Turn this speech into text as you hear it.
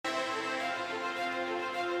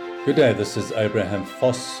Good day, this is Abraham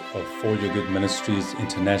Foss of For Your Good Ministries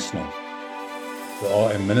International. We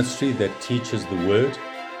are a ministry that teaches the Word,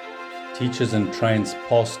 teaches and trains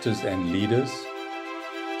pastors and leaders,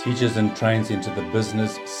 teaches and trains into the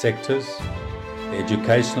business sectors, the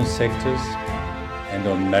educational sectors, and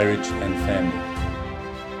on marriage and family.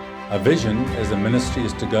 Our vision as a ministry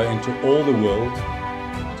is to go into all the world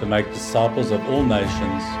to make disciples of all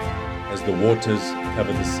nations as the waters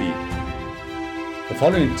cover the sea. The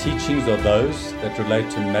following teachings are those that relate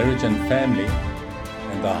to marriage and family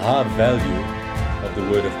and the high value of the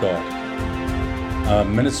Word of God. Our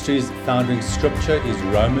ministry's founding scripture is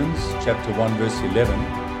Romans chapter 1 verse 11,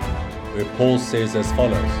 where Paul says as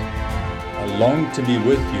follows, I long to be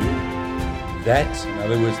with you, that, in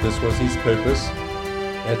other words, this was his purpose,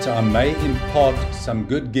 that I may impart some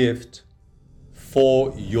good gift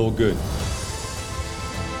for your good.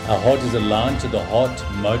 Our heart is aligned to the heart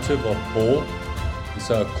motive of Paul. And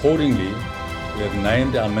so accordingly, we have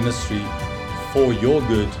named our ministry For Your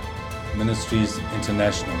Good Ministries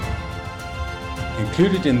International.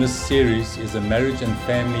 Included in this series is a marriage and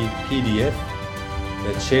family PDF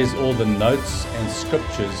that shares all the notes and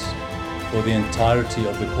scriptures for the entirety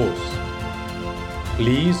of the course.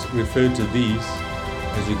 Please refer to these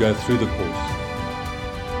as you go through the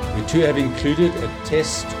course. We too have included a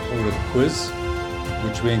test or a quiz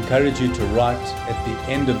which we encourage you to write at the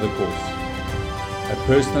end of the course. A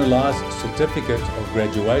personalized certificate of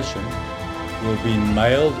graduation will be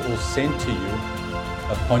mailed or sent to you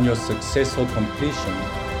upon your successful completion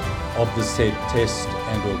of the said test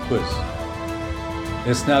and or quiz.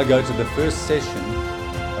 Let's now go to the first session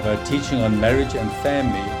of our teaching on marriage and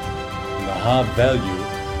family and the high value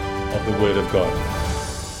of the Word of God.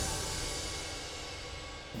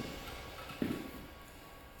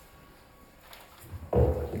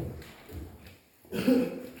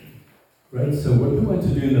 Great, so what we want to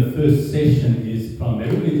do in the first session is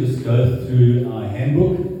primarily just go through our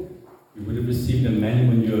handbook. You would have received a manual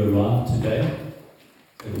when you arrived today.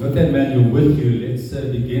 So if you've got that manual with you, let's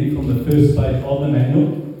begin from the first page of the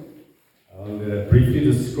manual. I'll briefly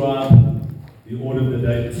describe the order of the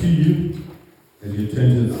day to you as you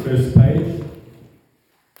turn to this first page.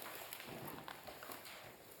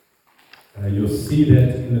 You'll see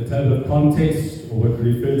that in the table of context, or what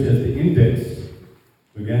we refer to as the index,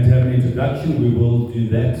 we're going to have an introduction. We will do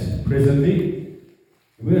that presently.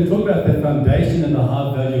 We're going to talk about the foundation and the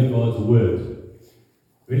high value of God's Word.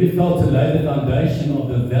 Really felt to lay the foundation of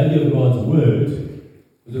the value of God's Word,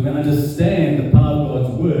 because when we understand the power of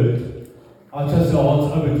God's Word, our trust our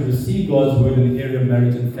hearts open to receive God's Word in the area of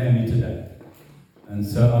marriage and family today. And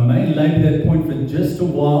so I may labor that point for just a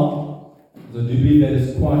while, because I do believe that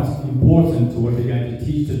is quite important to what we're going to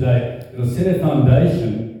teach today. It'll set a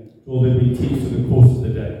foundation all that we teach for the course of the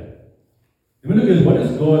day. Then we look at what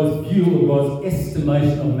is God's view or God's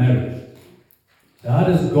estimation of marriage. So how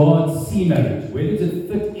does God see marriage? Where does it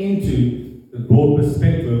fit into the broad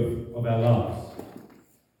perspective of our lives?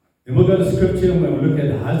 Then we'll go to scripture and we'll look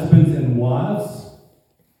at husbands and wives.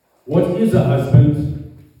 What is a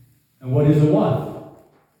husband and what is a wife?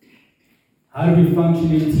 How do we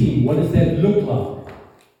function in a team? What does that look like?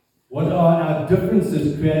 What are our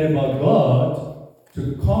differences created by God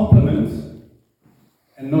to complement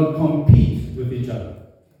and not compete with each other?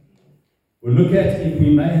 We'll look at if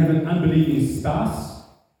we may have an unbelieving spouse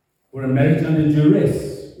or a marriage under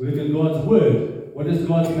duress. We'll look at God's Word. What is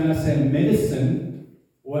God's, may I say, medicine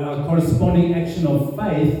or our corresponding action of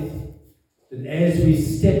faith that as we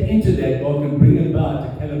step into that, God can bring about a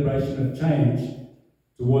calibration of change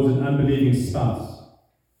towards an unbelieving spouse.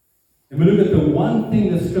 And we look at the one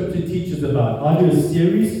thing the Scripture teaches about. I do a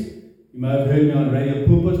series, you may have heard me on Radio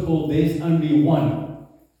Pulpit, called There's Only One.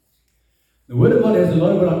 The Word of God has a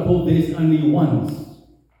lot of what I call There's Only Ones.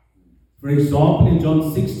 For example, in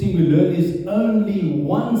John 16, we learn there's only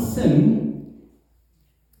one sin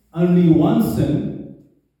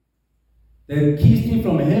that keeps me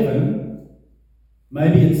from heaven.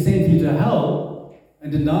 Maybe it sends me to hell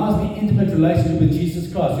and denies me intimate relationship with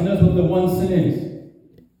Jesus Christ. You know what the one sin is?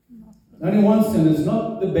 Only one sin. It's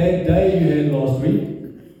not the bad day you had last week.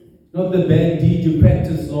 Not the bad deed you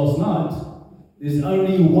practiced last night. There's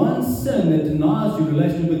only one sin that denies your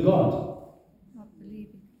relationship with God. Not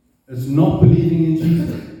believing. It's not believing in Jesus.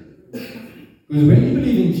 Because when you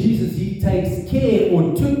believe in Jesus, He takes care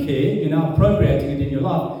or took care, you're now appropriating it in your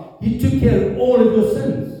life, He took care of all of your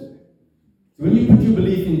sins. So when you put your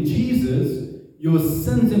belief in Jesus, your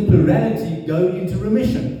sins in plurality go into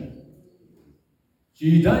remission. So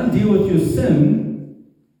you don't deal with your sin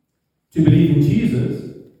to believe in Jesus.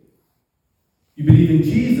 You believe in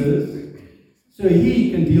Jesus so He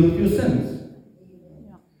can deal with your sins.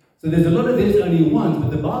 So there's a lot of there's only ones,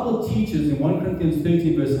 but the Bible teaches in 1 Corinthians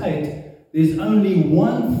 13 verse 8, there's only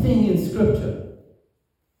one thing in Scripture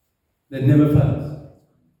that never fails.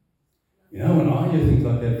 You know, when I hear things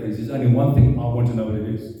like that, friends, there's only one thing I want to know what it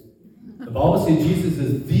is. The Bible says Jesus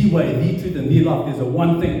is the way, the truth, and the life. There's a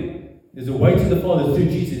one thing. There's a way to the Father through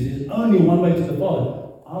Jesus. There's only one way to the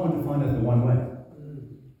Father. I want to find out the one way.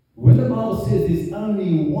 When the Bible says there's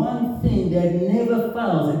only one thing that never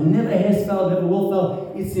fails, it never has failed, never will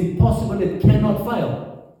fail, it's impossible, it cannot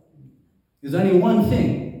fail. There's only one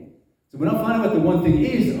thing. So when I find out what the one thing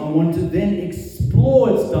is, I want to then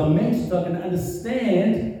explore its dimensions so I can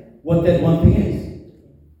understand what that one thing is.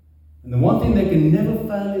 And the one thing that can never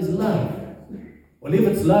fail is love. Well, if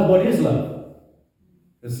it's love, what is love?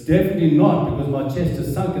 It's definitely not because my chest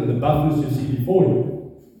is sunk and the buffness you see before you.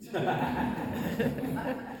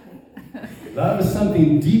 Love is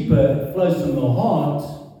something deeper, it flows from the heart.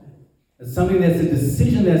 It's something that's a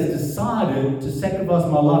decision that's decided to sacrifice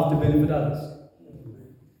my life to benefit others.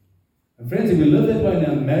 And friends, if we live that way in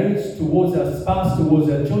our marriage, towards our spouse, towards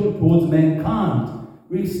our children, towards mankind,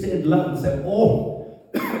 we extend love and say,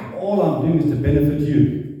 all I'm doing is to benefit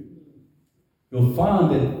you. You'll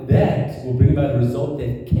find that will bring about a result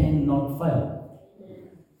that cannot fail.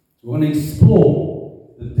 So we want to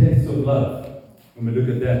explore the depths of love when we look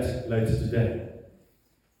at that later today.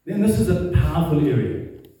 Then this is a powerful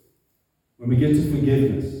area when we get to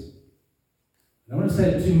forgiveness. I don't want to say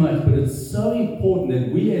it too much, but it's so important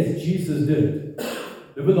that we, as Jesus did,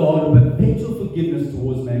 live with a heart of perpetual forgiveness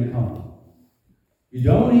towards mankind. You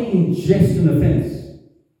don't want to ingest an offense.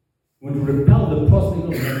 You want to repel the prospect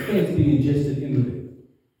of an offense being ingested inwardly.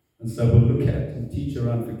 And so we'll look at and teach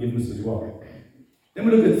around forgiveness as well. Then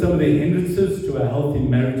we'll look at some of the hindrances to a healthy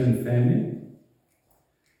marriage and family.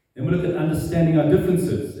 Then we'll look at understanding our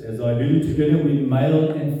differences. As I alluded to earlier, we're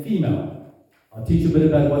male and female. I'll teach a bit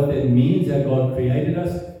about what that means, how God created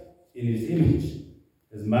us in His image.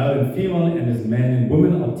 As male and female, and as man and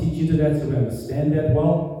woman, I'll teach you to that so we understand that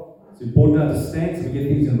well. It's important to understand so we get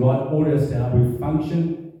things in right order as to how we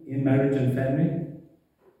function in marriage and family.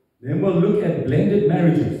 Then we'll look at blended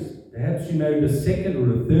marriages. Perhaps you married a second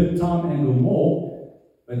or a third time and or more,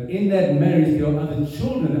 but in that marriage there are other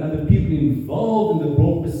children, other people involved in the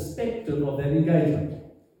broad perspective of that engagement.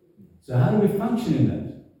 So how do we function in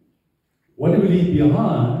that? What do we leave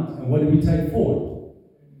behind and what do we take forward?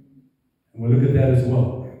 And we'll look at that as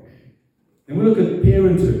well. Then we'll look at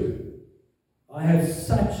parenthood. I have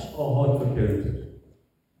such a heart for parenthood.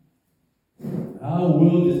 Our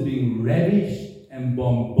world is being ravished and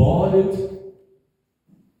bombarded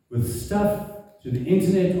with stuff through the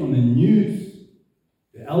internet, on the news,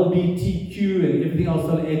 the LGBTQ and everything else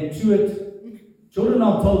I'll add to it. Children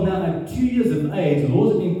are told now at 2 years of age,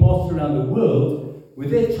 laws are being passed around the world where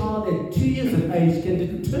their child at 2 years of age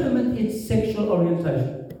can determine its sexual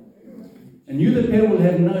orientation. And you, the parent, will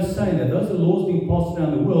have no say in that. Those are laws being passed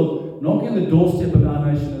around the world, knocking on the doorstep of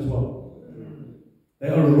our nation as well. They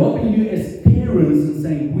are robbing you as parents and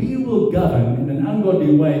saying, we will govern in an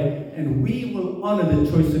ungodly way and we will honor the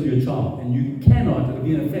choice of your child. And you cannot, it'll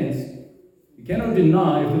be an offense, you cannot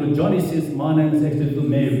deny if little Johnny says, my name is actually little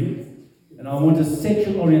Mary, and I want a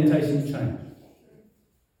sexual orientation change.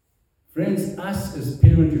 Friends, us as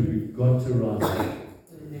parenthood, we've got to rise up.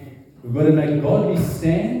 We've got to make godly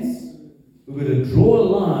stands. We've got to draw a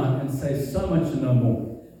line and say so much and no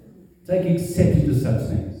more. Take exception to such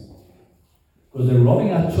things. Because they're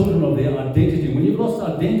robbing our children of their identity. When you've lost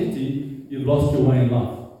identity, you've lost your way in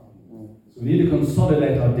life. So we need to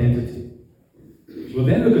consolidate identity. We'll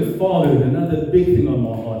then look at fatherhood, another big thing on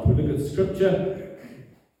my heart. We'll look at scripture.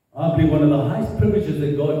 I believe one of the highest privileges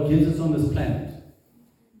that God gives us on this planet,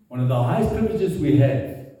 one of the highest privileges we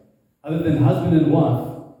have, other than husband and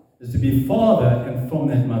wife, is to be father and from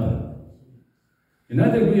that mother. You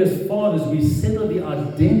know that we as fathers, we settle the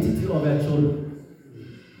identity of our children.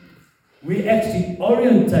 We actually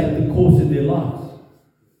orientate the course of their lives.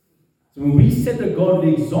 So when we set a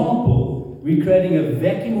godly example, we're creating a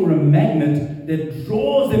vacuum or a magnet that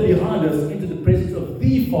draws them behind us into the presence of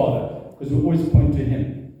the Father, because we always point to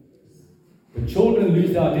Him. But children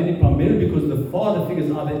lose their identity primarily because the father figure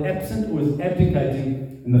is either absent or is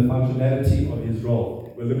abdicating in the functionality of his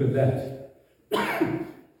role. We'll look at that.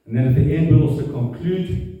 And then at the end we'll also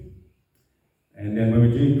conclude. And then when we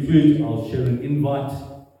do conclude, I'll share an invite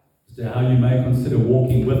as to how you may consider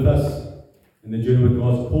walking with us in the journey where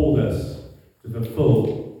God's called us to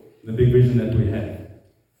fulfill the big vision that we have.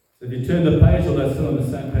 So if you turn the page, although it's still on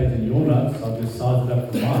the same page in your notes, I'll just size it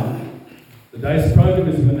up for mine. Today's program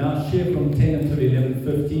is we'll now share from 10 until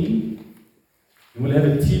 11:15. And we'll have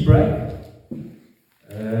a tea break.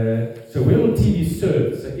 So where will TV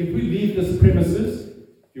serve? So if we leave this premises,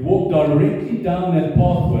 you walk directly down that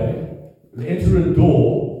pathway, you enter a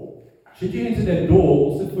door. Should you enter that door,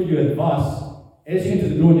 also for your advice, as you enter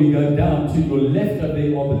the door and you go down, to your left of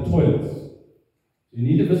there are the toilets. You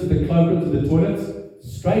need to visit the cloakroom to the toilets,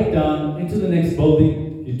 straight down into the next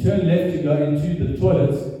building. You turn left, you go into the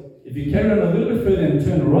toilets. If you carry on a little bit further and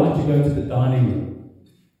turn right, you go into the dining room.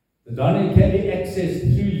 The dining room can be accessed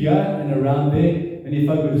through here and around there. Many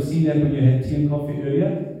folk would have seen that when you had tea and coffee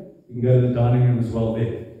earlier. You can go to the dining room as well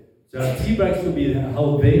there. So our tea breaks will be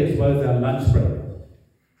held there as well as our lunch break.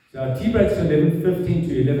 So our tea breaks are 11:15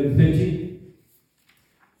 to 11:30.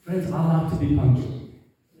 Friends, I like to be punctual.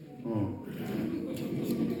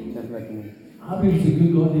 I believe it's a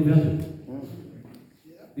good godly value.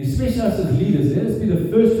 Especially us as leaders, let us be the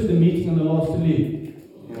first to the meeting and the last to leave.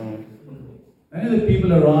 Only the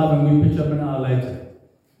people arrive and we pitch up an hour later.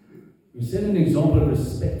 We set an example of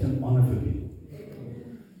respect and honor for people.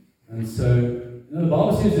 And so, the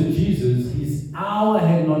Bible says that Jesus, his hour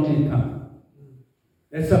had not yet come.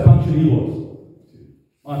 That's how punctual he was.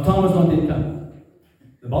 Our time was not yet come.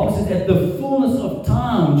 The Bible says at the fullness of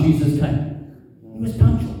time, Jesus came. He was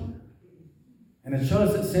punctual. And it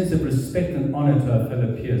shows that sense of respect and honor to our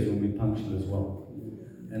fellow peers when we're punctual as well.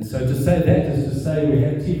 And so to say that is to say we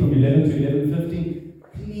have tea from 11 to 11:50.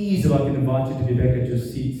 Please, if I can invite you to be back at your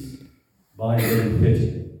seats by 11:30.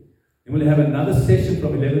 Then we'll have another session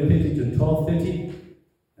from 11:30 to 12:30.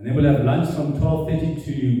 And then we'll have lunch from 12:30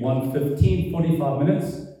 to 1:15, 45 minutes.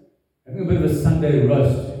 Having a bit of a Sunday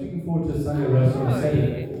roast. Looking forward to a Sunday roast on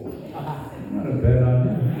Saturday. Not a bad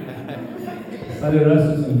idea. Sunday roast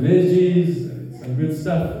with some veggies. Some good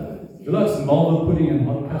stuff. You like some malva pudding and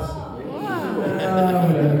hot custard.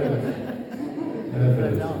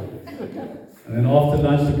 And then after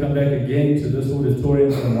lunch, we'll come back again to this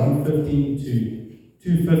auditorium from 1:15 to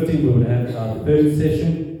 2:15. We will have our third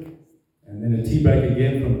session. And then a tea break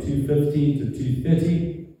again from 2:15 to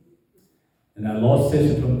 2:30. And our last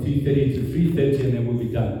session from 2:30 to 3:30, and then we'll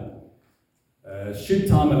be done. Should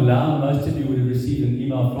time allow, most of you would have received an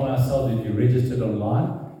email from ourselves if you registered online.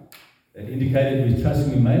 That indicated we're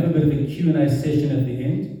trusting we may have a bit of a Q&A session at the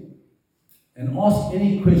end. And ask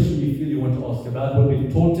any question you feel you want to ask about what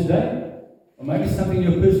we've taught today, or maybe something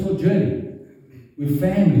in your personal journey. We're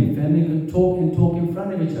family. Family can talk and talk in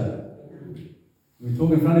front of each other. When we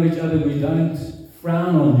talk in front of each other, we don't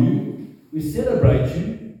frown on you. We celebrate you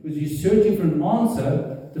because you're searching for an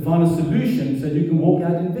answer to find a solution so you can walk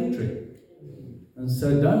out in victory. And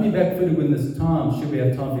so don't be back-footed when there's time, should we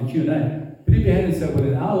have time for Q&A. Put up your hand and say, well,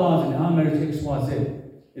 in our lives, in our marriage, X, Y, Z,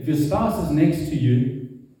 if your spouse is next to you,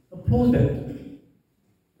 applaud that.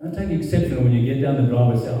 Don't take exception when you get down the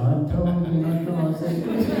driveway and say, I told you not to, I said,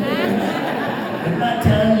 didn't I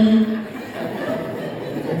tell you?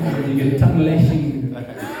 And you get tongue lashing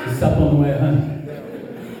the sup on the way home.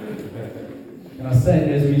 Can I say,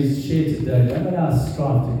 as we share today, don't let our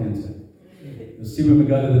strife to enter. You'll see when we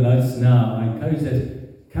go to the notes now, I encourage that.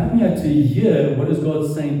 Come here to hear what is God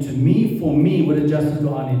saying to me, for me, what adjustments do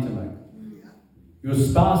I need to make. Your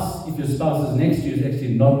spouse, if your spouse is next to you, is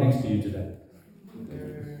actually not next to you today.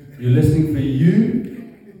 You're listening for you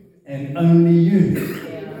and only you.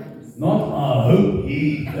 Not, I hope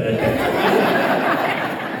he heard.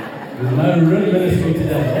 There's no real ministry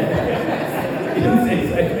today. He didn't say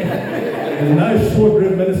so. There's no short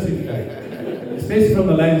rib ministry today. Especially from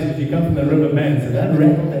the ladies, if you come from the river man, so don't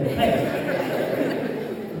rattle that face.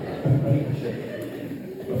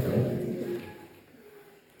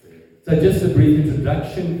 So just a brief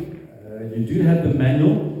introduction. You do have the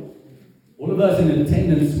manual. All of us in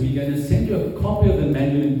attendance, we're going to send you a copy of the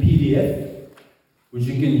manual in PDF, which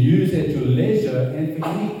you can use at your leisure and for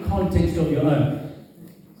any context of your own.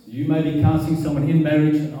 So you may be counseling someone in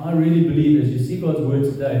marriage, and I really believe, as you see God's word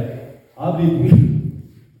today, I believe we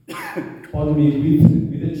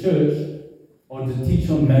the church, are to teach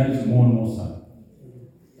on marriage more and more so.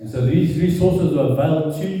 And so these resources are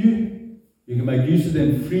available to you. You can make use of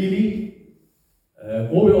them freely.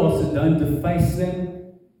 All we ask is don't deface them,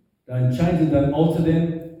 don't change them, don't alter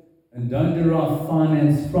them, and don't derive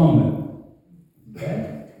finance from them.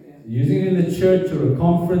 Okay? Using it in the church or a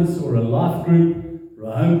conference or a life group or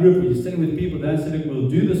a home group where you're sitting with people, don't say, look, we'll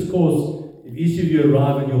do this course if each of you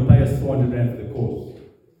arrive and you'll pay us 400 Rand for the course.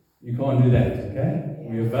 You can't do that, okay?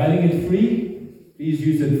 We're availing it free. Please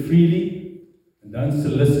use it freely and don't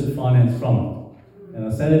solicit finance from it. And I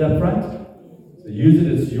say that up front. So use it,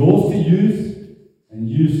 it's yours to use and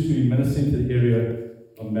use to minister into the area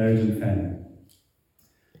of marriage and family.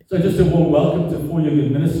 So just a warm welcome to For Your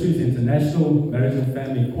Good Ministries International Marriage and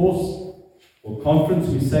Family Course or Conference.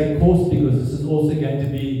 We say course because this is also going to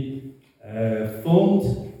be filmed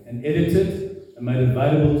and edited and made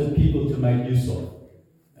available to people to make use of.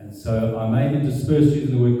 And so I may intersperse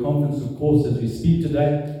using the word conference, of course, as we speak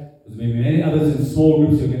today, because there may be many others in small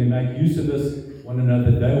groups who are going to make use of this, want to know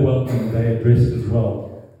that they're welcome and they're addressed as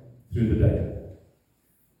well through the day.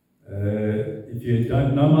 If you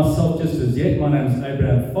don't know myself just as yet, my name is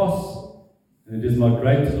Abraham Foss, and it is my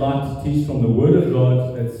great delight to teach from the Word of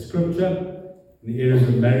God, that's Scripture, in the areas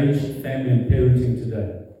of marriage, family, and parenting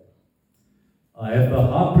today. I have the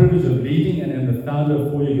high privilege of leading and am the founder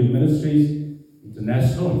of For Your Good Ministries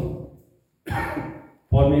International,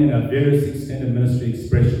 pardon me, and our various extended ministry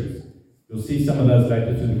expressions. You'll see some of those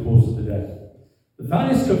later through the course of the day. The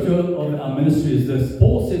founding scripture of our ministry is this.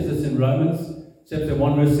 Paul says this in Romans chapter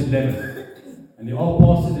 1 verse 11. And the old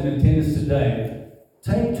pastors in attendance today,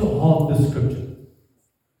 take to heart this scripture.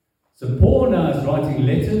 So Paul now is writing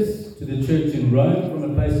letters to the church in Rome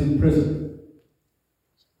from a place in prison.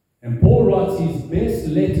 And Paul writes his best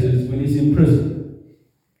letters when he's in prison.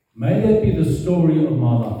 May that be the story of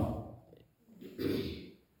my life.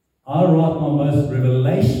 I write my most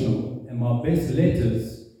revelational and my best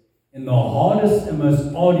letters in the hardest and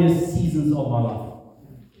most arduous seasons of my life.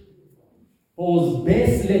 Paul's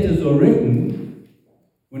best letters are written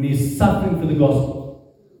when he's suffering for the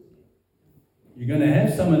gospel. You're going to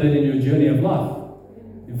have some of that in your journey of life.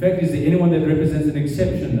 In fact, is there anyone that represents an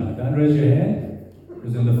exception now? Don't raise your hand,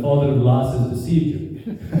 because then the father of lies has deceived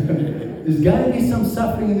you. There's going to be some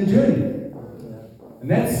suffering in the journey. And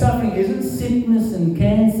that suffering isn't sickness and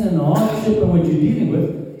cancer and hardship and what you're dealing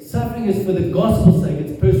with. Suffering is for the gospel's sake.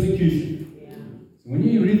 It's persecution. So when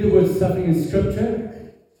you read the word suffering in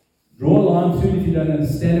Scripture, draw a line through it if you don't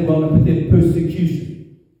understand it well, and put there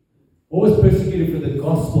persecution. Always persecuted for the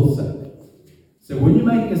gospel's sake. So when you're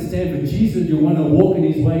making a stand for Jesus, you want to walk in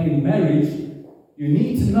his way in marriage, you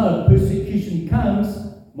need to know persecution comes,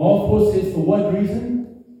 Mark 4 says, for what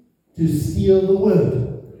reason? To steal the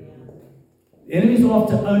word. The enemy's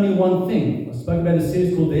after only one thing. I spoke about a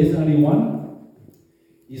series called There's Only One.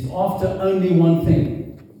 He's after only one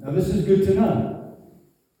thing. Now this is good to know.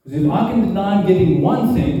 Because if I can deny him getting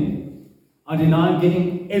one thing, I deny him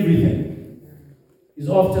getting everything. He's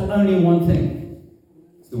after only one thing.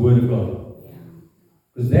 It's the word of God.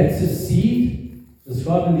 Because that's a seed,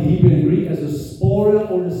 described in the Hebrew and Greek as a spora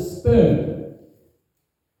or a sperm.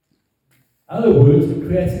 In other words, it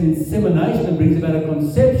creates an insemination and brings about a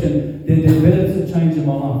conception that develops a change in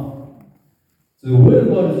my life. So the word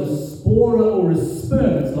of God is a spora or a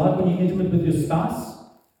sperm. It's like when you're intimate with your spouse.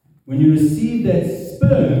 When you receive that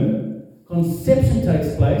sperm, conception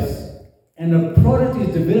takes place and a product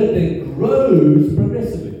is developed that grows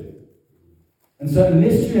progressively. And so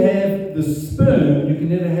unless you have the sperm, you can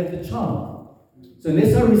never have the child. So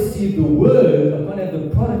unless I receive the word, I can't have the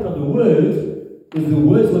product of the word, because the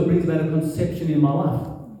word is what brings about a conception in my life.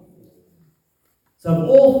 So of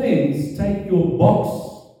all things, take your box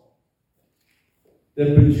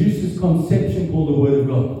that produces conception called the Word of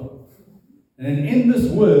God. And then in this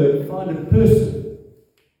word, find a person,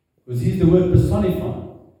 because he's the word personified.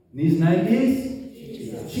 And his name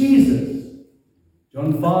is Jesus.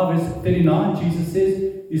 John 5 verse 39, Jesus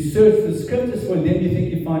says, you search the scriptures for them, you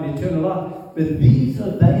think you find eternal life, but these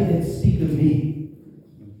are they that speak of me.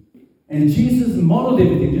 And Jesus modeled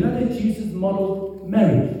everything. Do you know that Jesus modeled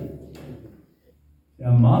marriage?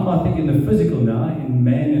 Now, I think in the physical now, in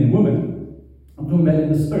man and woman, I'm talking about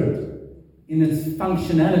in the spirit, in its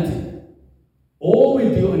functionality. All we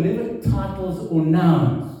do are never titles or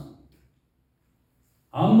nouns.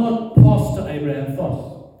 I'm not Pastor Abraham Foss.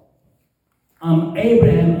 I'm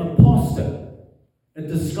Abraham Apostle. It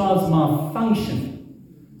describes my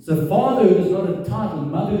function. So fatherhood is not a title,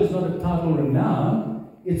 motherhood is not a title or a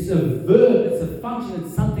noun. It's a verb, it's a function,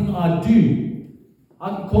 it's something I do. I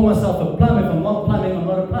can call myself a plumber. If I'm not plumbing, I'm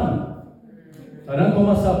not a plumber. So I don't call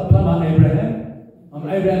myself plumber Abraham. I'm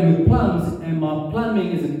Abraham who plums, and my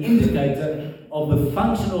plumbing is an indicator of the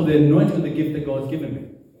function or the anointing of the gift that God's given me.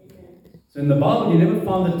 So in the Bible, you never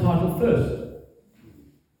find the title first.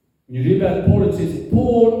 When you read about Paul, it says,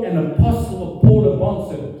 Paul, an apostle, or Paul, a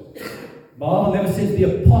bondservant. The Bible never says the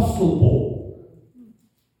apostle Paul.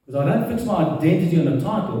 Because I don't fix my identity on a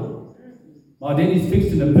title. My identity is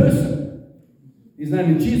fixed in a person. His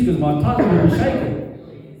name is Jesus, because my title will be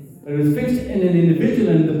shaken. But if it's fixed in an individual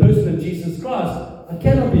and the person of Jesus Christ, I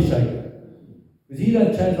cannot be shaken. Because he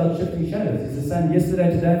don't change like shifting shadows. He's the same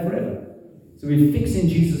yesterday, today, and forever. So we fix in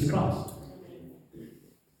Jesus Christ.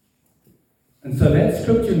 And so that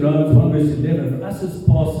scripture in Romans 1 verse 11, for us as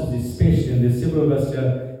pastors especially, and there's several of us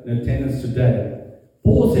here in attendance today,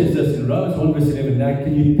 Paul says this in Romans 1 verse 11. Now,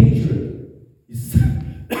 can you picture it?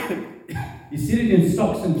 He's seated in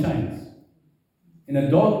stocks and chains. in a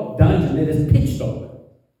dark dungeon that is pitch dark.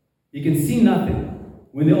 He can see nothing.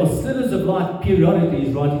 When there are slithers of light, periodically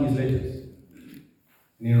he's writing his letters.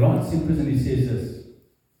 And he writes in prison, he says this.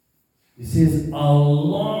 He says, I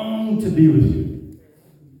long to be with you.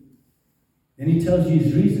 Then he tells you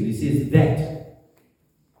his reason. He says that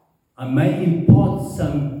I may impart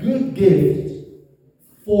some good gift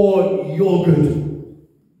for your good.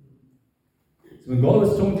 So when God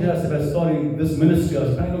was talking to us about starting this ministry, I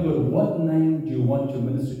was praying, oh God, what name do you want your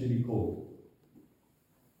ministry to be called?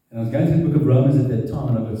 And I was going through the book of Romans at that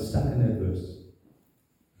time, and I got stuck in that verse.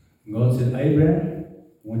 And God said, Abraham,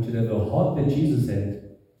 I want you to have the heart that Jesus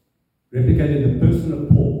had, replicated the person of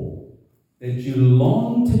Paul, that you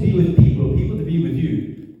long to be with people, or people to be with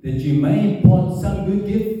you, that you may impart some good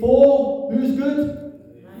gift for whose good?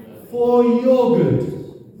 For your good.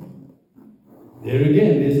 There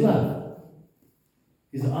again, there's love.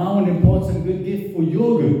 Is I want to impart some good gift for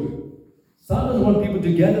your good. Some of us want people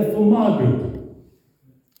to gather for my good.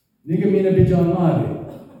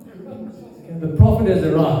 The prophet has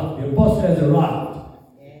arrived, the apostle has arrived,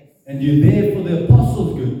 and you're there for the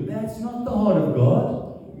apostle's good. That's not the heart of God.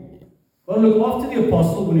 God look after the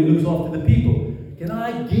apostle when he looks after the people. Can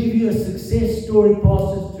I give you a success story,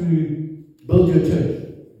 pastors, to build your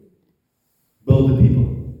church? Build the people.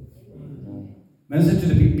 Minister to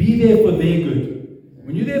the people. Be there for their good.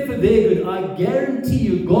 When you're there for their good, I guarantee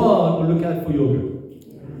you God will look out for your good.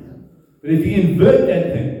 But if you invert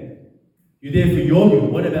that thing, you're there for your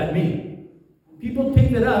good, what about me? People pick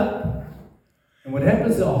that up, and what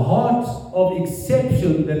happens is a heart of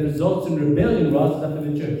exception that results in rebellion rises up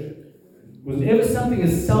in the church. Whenever something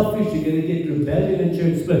is selfish, you're going to get rebellion and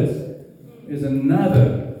church splits. There's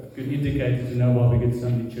another good indicator to know why we get so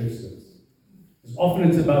many church splits. Because often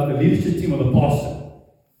it's about the leadership team or the pastor.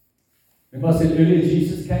 Remember I said earlier,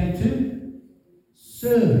 Jesus came to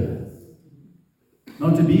serve,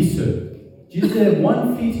 not to be served. Jesus had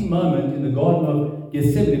one fleeting moment in the Garden of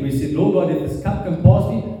Gethsemane where he said, Lord God, if this cup can pass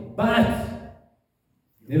me, but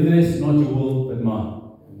nevertheless, not your will, but mine.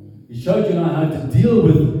 He showed you and I how to deal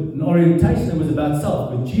with an orientation that was about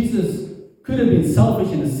self. But Jesus could have been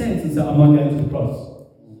selfish in a sense and said, I'm not going to the cross.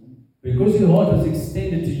 Because his heart was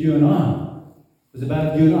extended to you and I. It was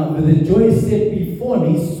about you and I. But the joy set before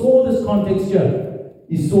him. He saw this context here.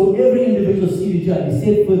 He saw every individual seated here. He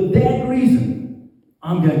said, for that reason,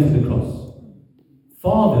 I'm going to the cross.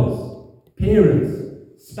 Fathers, parents,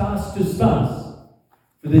 spouse to spouse,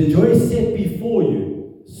 for the joy set before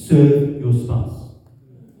you, serve your spouse.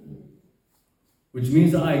 Which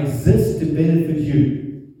means I exist to benefit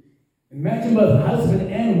you. Imagine both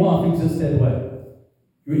husband and wife exist that way.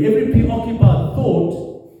 Your every preoccupied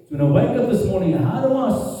thought is when I wake up this morning, how do I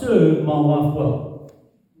serve my wife well?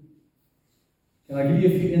 Can I give you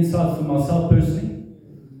a few insights for myself personally?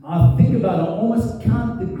 I think about it, I almost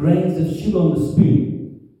count the grains of sugar on the spoon.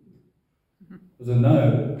 Because I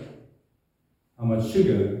know how much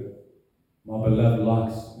sugar my beloved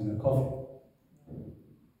likes in her coffee.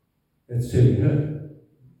 That's serving her.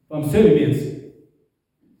 If I'm serving me, it's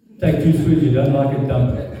take 2 spoons, you don't like it,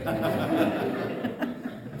 dump it.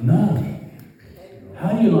 No. How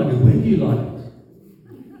do you like it? When do you like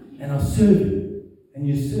it? And I serve you. And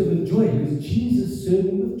you serve with joy, because Jesus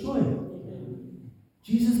served me with joy.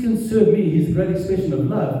 Jesus can serve me. He's a great expression of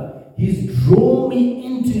love. He's drawn me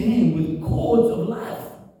into him with cords of love.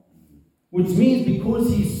 Which means because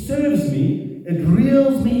he serves me, it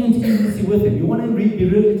reels me into intimacy with him. You want to be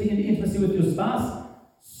reeled into intimacy with your spouse?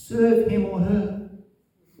 Serve him or her.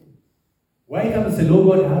 Wake up and say,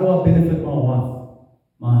 Lord God, how do I benefit my wife,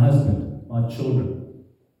 my husband, my children?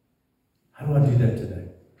 How do I do that today?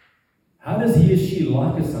 How does he or she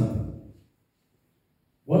like us something?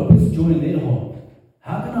 What puts joy in their heart?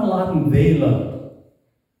 How can I lighten their load?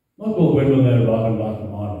 Not, well, when will they arrive and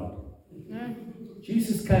lighten my load? No.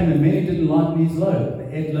 Jesus came and many didn't lighten his load.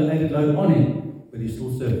 They added load on him, but he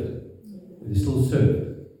still served. But he still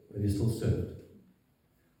served. But he still served.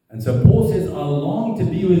 And so Paul says, I long to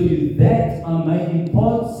be with you that I may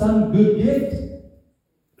impart some good gift.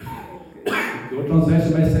 Your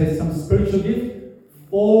translation may say some spiritual gift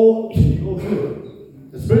for your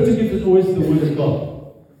good. The spiritual gift is always the word of God.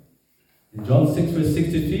 In John 6 verse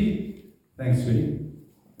 63, thanks sweetie.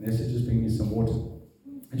 Vanessa just bring me some water.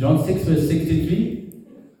 In John 6 verse 63,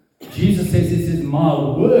 Jesus says, my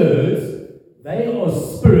words, they are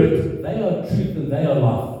spirit, they are truth, and they are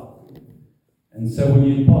life. And so when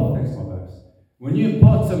you impart, thanks my folks, when you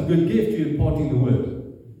impart some good gift, you're imparting the word.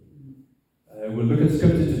 We'll look at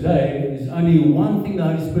scripture today. There's only one thing the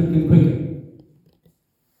Holy Spirit can quicken.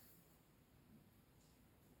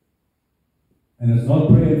 And it's not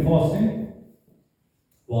prayer and fasting.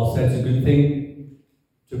 Whilst that's a good thing,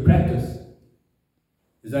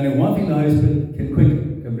 There's only one thing the Holy Spirit can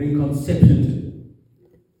quicken, can bring conception to.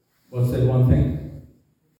 What's that one thing?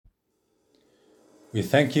 We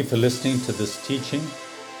thank you for listening to this teaching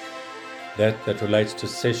that relates to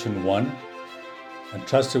session 1, and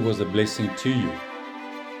trust it was a blessing to you.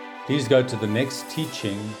 Please go to the next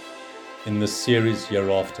teaching in this series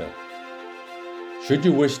hereafter. Should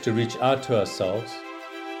you wish to reach out to ourselves,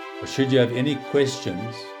 or should you have any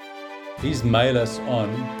questions, please mail us on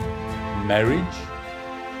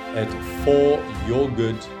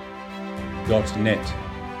marriage@foryourgood.net.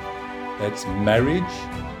 That's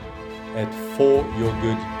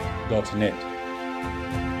marriage@foryourgood.net.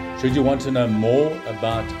 Should you want to know more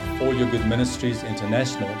about For Your Good Ministries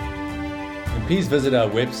International, then please visit our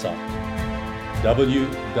website,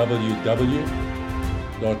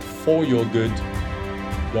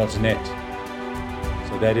 www.foryourgood.net.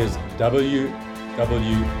 So that is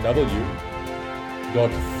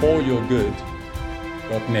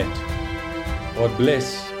www.foryourgood.net. God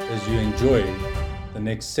bless as you enjoy the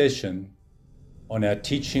next session on our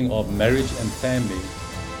teaching of marriage and family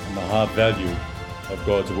and the high value of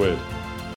God's Word.